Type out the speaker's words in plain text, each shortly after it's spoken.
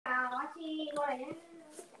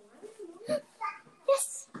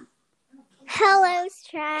Yes. Hello,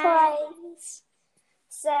 Strauss.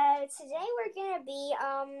 So today we're gonna be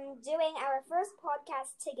doing our first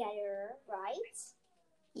podcast together, right?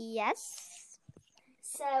 Yes.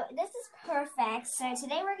 So this is perfect. So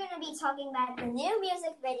today we're gonna be talking about the new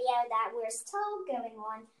music video that we're still going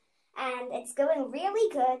on, and it's going really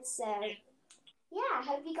good. So yeah, I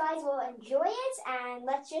hope you guys will enjoy it, and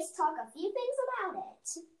let's just talk a few things about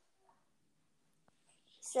it.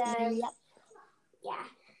 So Yep. yeah.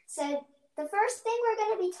 So the first thing we're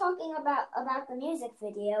going to be talking about the music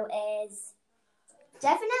video is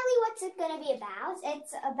definitely what's it going to be about.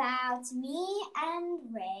 It's about me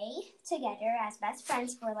and Ray together as best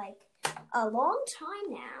friends for like a long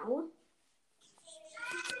time now.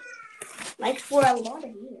 Like for a lot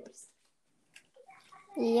of years.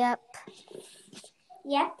 Yep.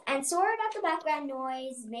 Yep, and sorry about the background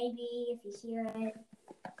noise, maybe if you hear it.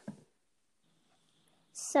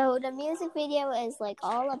 So the music video is like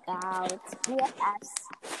all about BFFs.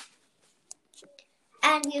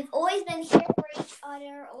 And we've always been here for each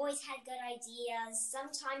other, always had good ideas.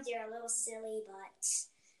 Sometimes they're a little silly, but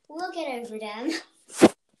we'll get over them.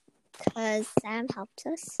 Because Sam helped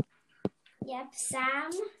us. Yep,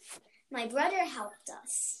 Sam, my brother, helped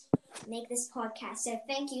us make this podcast, so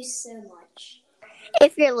thank you so much.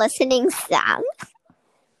 If you're listening, Sam.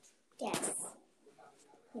 Yes.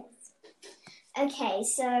 Okay,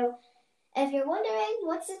 so if you're wondering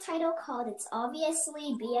what's the title called, it's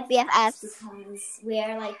obviously BFFs. Because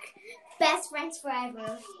we're like best friends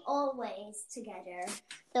forever, always together.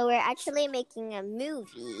 So we're actually making a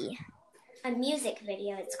movie. A music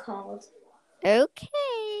video, it's called.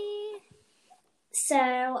 Okay.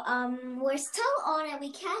 So, we're still on it.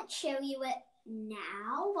 We can't show you it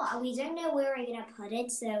now, but we don't know where we're gonna put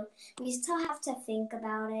it, so we still have to think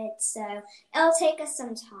about it. So it'll take us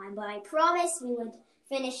some time, but I promise we would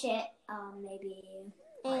finish it maybe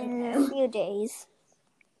in a few days.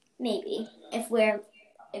 Maybe if we're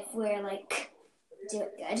like do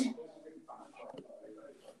it good.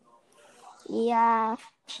 Yeah.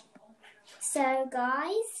 So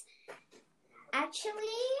guys,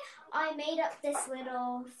 actually I made up this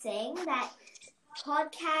little thing that our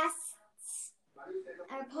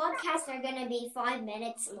podcasts are going to be 5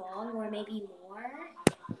 minutes long or maybe more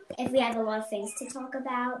if we have a lot of things to talk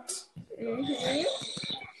about. Mm-hmm.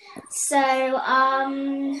 So,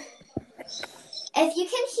 if you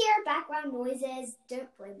can hear background noises, don't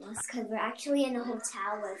blame us because we're actually in a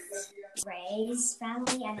hotel with Ray's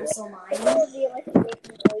family and also mine.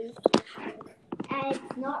 And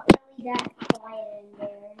it's not really that quiet in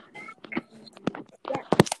there. Yep.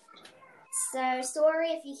 So sorry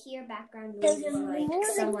if you hear background noises like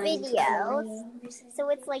someone video. So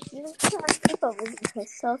it's like Unicorn Sleepover and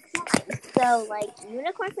Crystal Slime. So like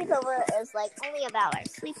Unicorn Sleepover is like only about our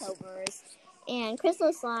sleepovers, and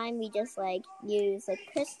Crystal Slime we just like use like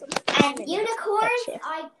crystal. And Unicorns,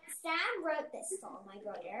 Sam wrote this song, my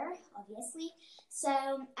brother, obviously. So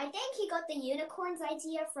I think he got the Unicorns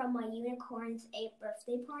idea from my Unicorns 8th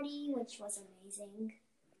birthday party, which was amazing.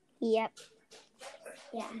 Yep.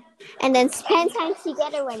 Yeah. And then spend time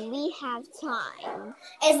together when we have time.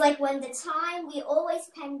 It's like when we always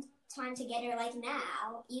spend time together like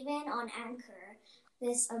now, even on Anchor,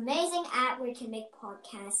 this amazing app where you can make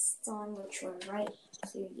podcasts on, which we're right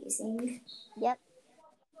here using. Yep.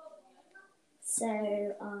 So,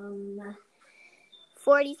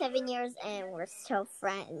 47 years and we're still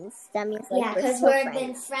friends. That means like yeah, because we've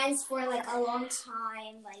been friends for like a long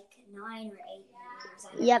time, like 9 or 8 years.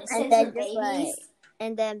 Yep, and then just like,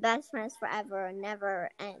 and then best friends forever never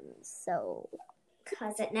ends. So,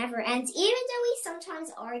 because it never ends, even though we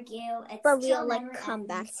sometimes argue, but we'll like come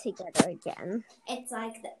back together again. It's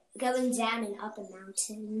like going down and up a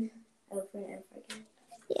mountain over and over again.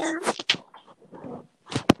 Yeah.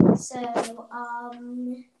 So,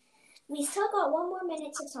 we still got 1 more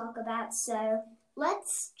minute to talk about, so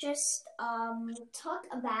let's just, talk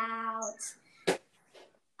about,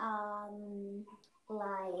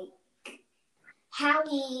 like, how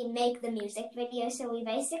we make the music video. So we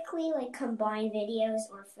basically, like, combine videos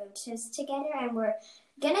or photos together, and we're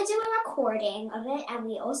gonna do a recording of it, and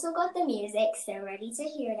we also got the music, so ready to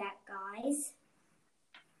hear that, guys.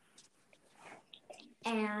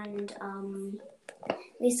 And,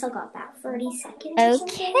 we still got about 30 seconds.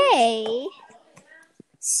 Okay.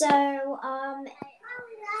 So,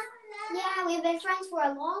 yeah, we've been friends for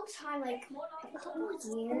a long time, like a couple of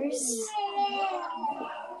years.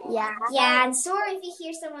 Yeah. Yeah, and sorry if you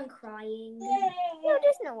hear someone crying. No,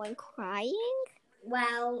 there's no one crying.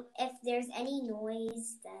 Well, if there's any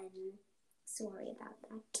noise, then sorry about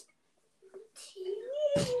that.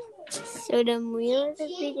 So the music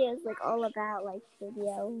video is like all about like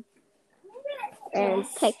video and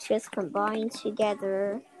pictures combined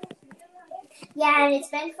together. Yeah, and it's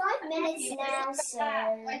been 5 minutes now,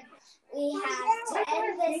 so we have to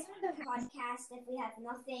end this podcast if we have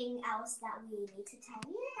nothing else that we need to tell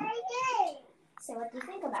you. So what do you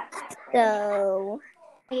think about that? So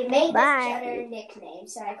We made each bye. other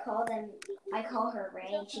nicknames, so I call her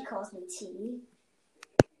Ray and she calls me T.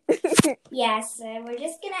 Yeah, so we're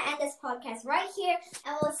just gonna end this podcast right here,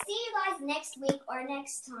 and we'll see you guys next week or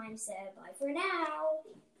next time, so bye for now.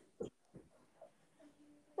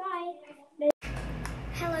 Bye.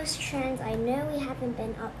 Hello, Strands. I know we haven't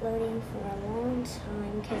been uploading for a long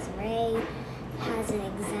time because Ray has an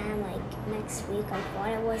exam like next week. I thought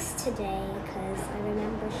it was today because I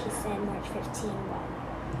remember she said March 15,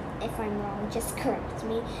 but if I'm wrong, just correct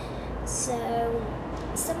me. So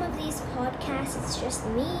some of these podcasts, it's just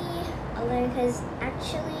me alone because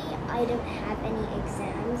actually I don't have any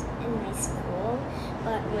exams in my school,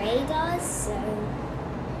 but Ray does, so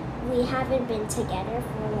we haven't been together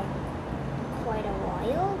for like quite a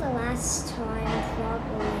while. The last time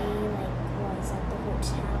probably like was at the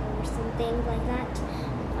hotel or something like that.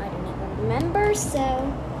 I don't even remember. So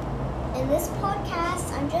in this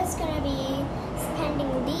podcast, I'm just gonna be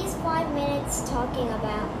spending these 5 minutes talking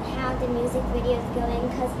about how the music video is going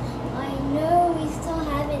because I know we still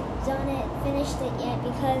haven't finished it yet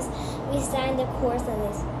because we signed the course of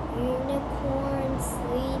this unicorn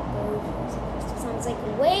sleepovers. It sounds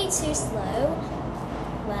like way too slow.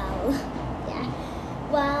 Well, yeah.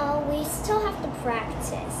 Well, we still have to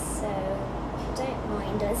practice, so don't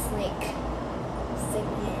mind us like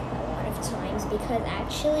singing it a lot of times because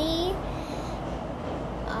actually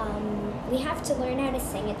we have to learn how to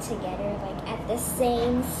sing it together like at the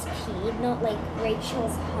same speed, not like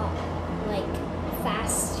Rachel's like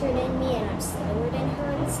faster than me and I'm slower than her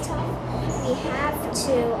and stuff. We have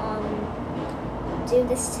to do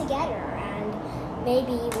this together, and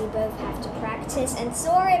maybe we both have to practice. And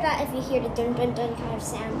sorry about if you hear the dun dun dun kind of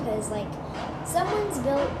sound because like someone's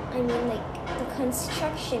like the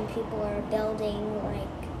construction people are building like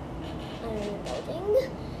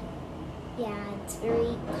building. Yeah, it's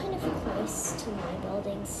very kind of close to my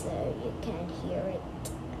building, so you can hear it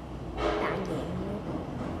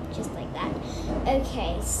banging, just like that.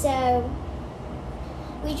 Okay, so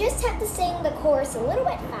we just have to sing the chorus a little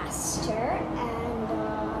bit faster,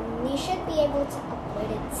 and you should be able to upload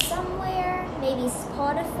it somewhere, maybe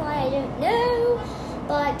Spotify, I don't know,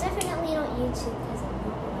 but definitely not YouTube because I'm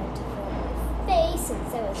not allowed to film my face, and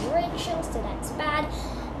so is Rachel, so that's bad.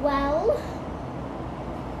 Well,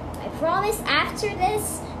 I promise after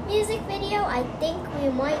this music video, I think we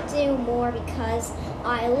might do more because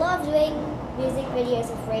I love doing music videos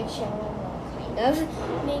with Rachel, well, kind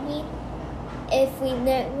of, maybe. If we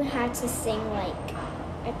know how to sing like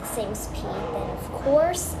at the same speed, then of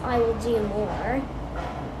course I will do more.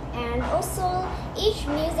 And also, each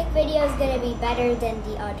music video is going to be better than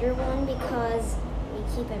the other one because we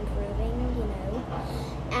keep improving, you know.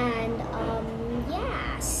 And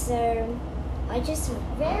yeah, so I just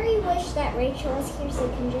very wish that Rachel was here so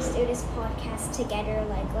we can just do this podcast together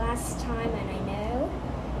like last time, and I know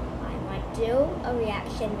I might do a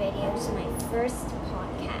reaction video to my first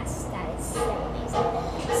podcast. That is so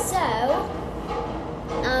amazing. So,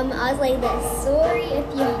 I was like this. Sorry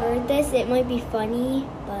if you heard this, it might be funny,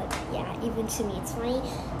 but yeah, even to me it's funny.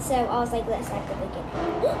 So I was like this at the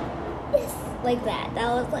beginning. Yes, like that.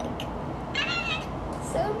 That was like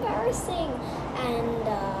so embarrassing. And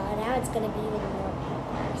now it's going to be even more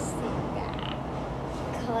embarrassing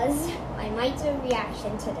because I might do a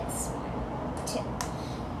reaction to this one too.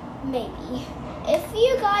 Maybe. If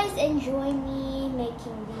you guys enjoy me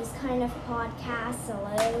making these kind of podcasts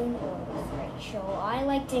alone or with Rachel, I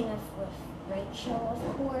like doing it with Rachel,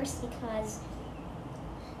 of course, because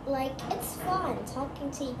like it's fun talking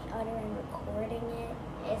to each other and recording it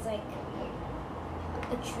is like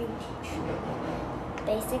a dream come true.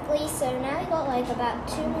 Basically, so now we got like about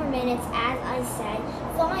 2 more minutes, as I said,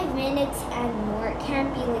 5 minutes and more. It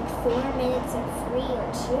can't be like 4 minutes or 3 or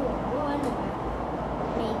 2 or 1 or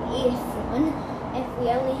maybe 1 if we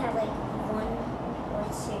only have like 1 or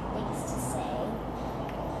 2 things to say.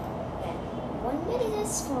 Then 1 minute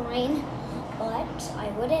is fine, but I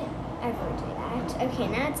wouldn't ever do that. Okay,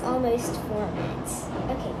 now it's almost 4 minutes.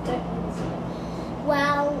 Okay, don't use Zoom.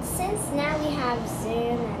 Well, since now we have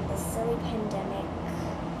Zoom and the silly pandemic,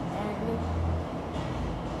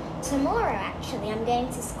 tomorrow, actually, I'm going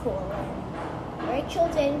to school, and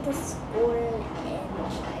Rachel's going to school in,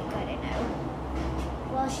 like, I don't know.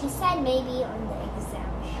 Well, she said maybe on the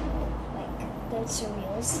exam she'll, like, go to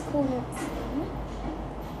real school, not Zoom.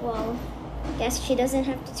 Well, Guess she doesn't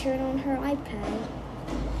have to turn on her iPad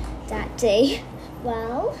that day.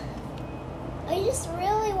 Well, I just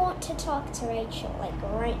really want to talk to Rachel, like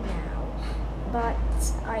right now. But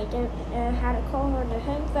I don't know how to call her on the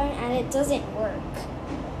home phone, and it doesn't work.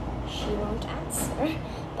 She won't answer.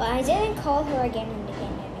 But I didn't call her again and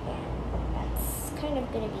again and again. That's kind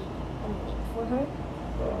of going to be annoying for her.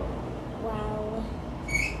 Well,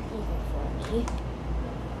 even for me.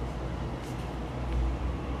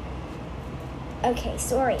 Okay,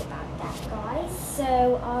 sorry about that, guys.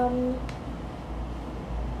 So,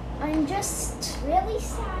 I'm just really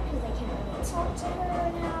sad because I can't really talk to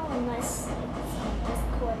her now unless it's on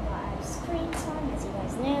Discord live screen time, as you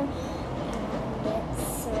guys know. And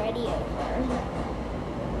it's already over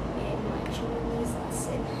in my Chinese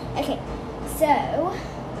lesson. Okay, so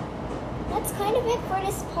that's kind of it for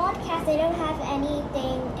this podcast. I don't have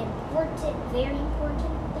anything important, very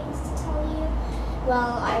important things to tell you.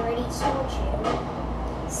 Well, I already told you.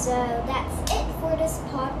 So that's it for this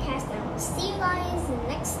podcast, and I'll see you guys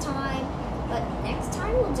next time. But next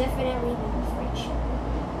time will definitely be with Rachel.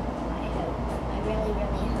 I hope. I really,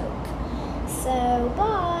 really hope. So,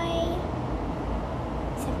 bye.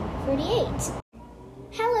 7:48.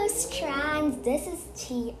 Hello, Strands. This is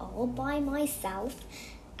T all by myself,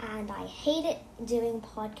 and I hated doing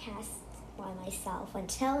podcasts by myself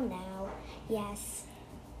until now. Yes,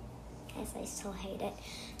 I still hate it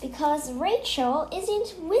because Rachel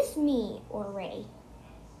isn't with me or Ray.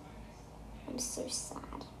 I'm so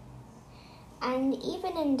sad. And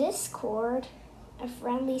even in Discord, a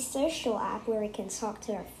friendly social app where we can talk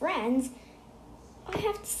to our friends, I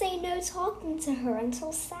have to say no talking to her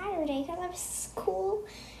until Saturday because I have school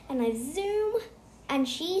and I have Zoom. And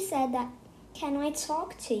she said that, can I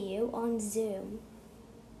talk to you on Zoom?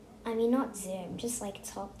 I mean, not Zoom, just like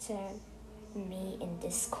talk to me in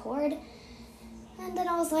Discord. And then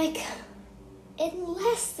I was like, in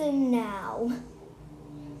lesson now.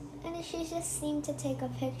 And she just seemed to take a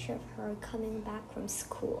picture of her coming back from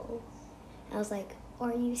school. I was like,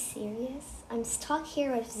 are you serious? I'm stuck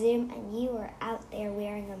here with Zoom and you are out there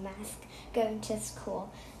wearing a mask going to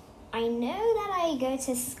school. I know that I go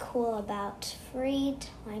to school about 3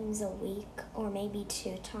 times a week or maybe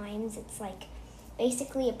 2 times. It's like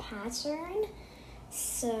basically a pattern.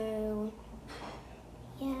 So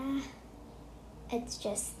yeah, it's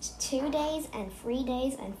just 2 days and 3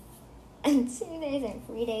 days and 2 days and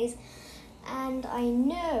 3 days. And I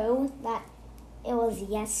know that it was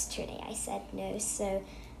yesterday I said no, so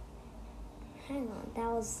hang on,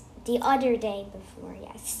 that was the other day before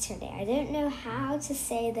yesterday. I don't know how to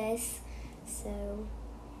say this, so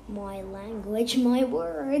my language, my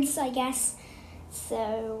words, I guess.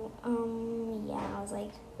 So, yeah, I was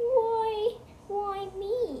like, why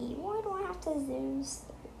me? Why do I have to Zoom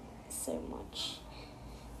so much?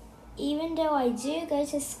 Even though I do go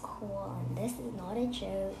to school, and this is not a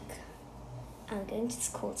joke, I'm going to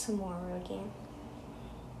school tomorrow again,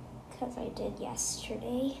 because I did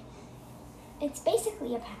yesterday. It's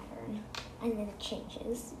basically a pattern, and then it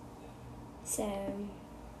changes. So,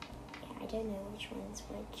 yeah, I don't know which one's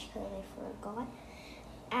which, because I forgot.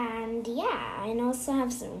 And yeah, I also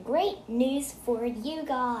have some great news for you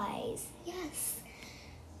guys. Yes.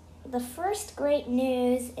 The first great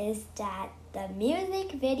news is that the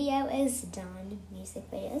music video is done. Yay!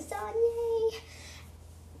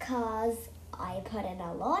 Because I put in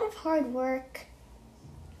a lot of hard work.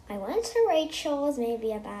 I went to Rachel's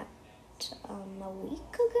maybe about a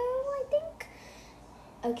week ago, I think.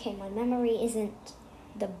 Okay, my memory isn't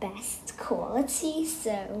the best quality,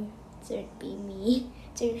 so don't be me.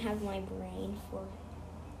 Don't have my brain for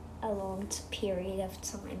a long period of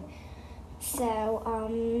time. So,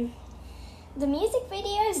 the music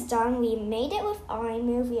video is done. We made it with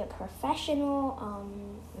iMovie, a professional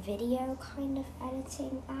video kind of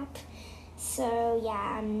editing app. So,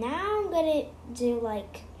 yeah, now I'm going to do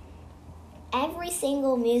like every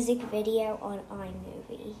single music video on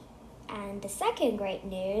iMovie. And the second great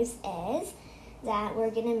news is that we're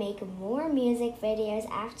going to make more music videos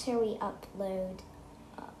after we upload.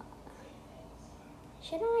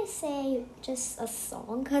 Should I say just a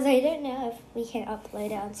song? Because I don't know if we can upload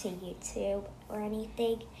it onto YouTube or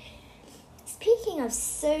anything. Speaking of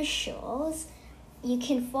socials, you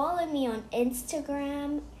can follow me on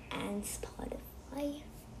Instagram and Spotify.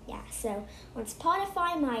 Yeah, so on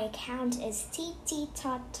Spotify, my account is TT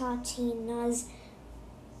Tatantina,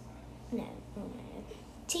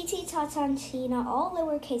 all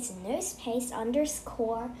lowercase, no space, _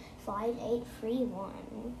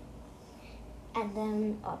 5831. And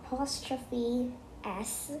then apostrophe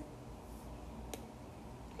S,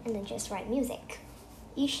 and then just write music.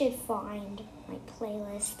 You should find my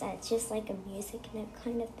playlist that's just like a music note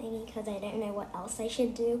kind of thingy because I don't know what else I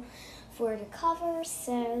should do for the cover.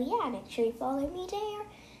 So yeah, make sure you follow me there.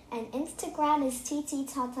 And Instagram is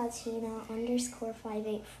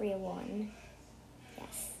ttTatatina_5831.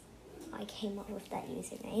 Yes, I came up with that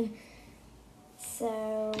username.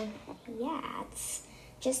 So yeah, it's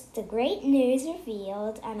just the great news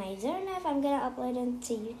revealed, and I don't know if I'm gonna upload it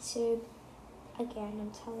to YouTube. Again,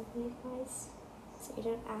 I'm telling you guys, so you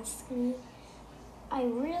don't ask me. I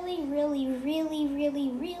really, really, really, really,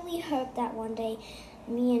 really hope that one day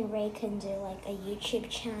me and Ray can do like a YouTube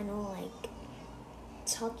channel, like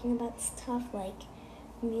talking about stuff like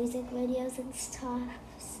music videos and stuff.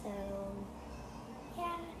 So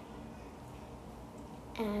yeah,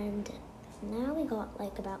 and now we got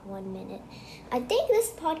like about 1 minute. I think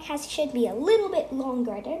this podcast should be a little bit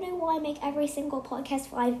longer. I don't know why I make every single podcast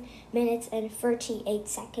 5 minutes and 38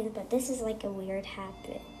 seconds, but this is like a weird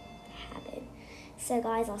habit. So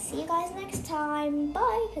guys, I'll see you guys next time.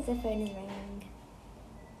 Bye, because the phone is ringing.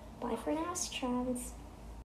 Bye for now, Strams.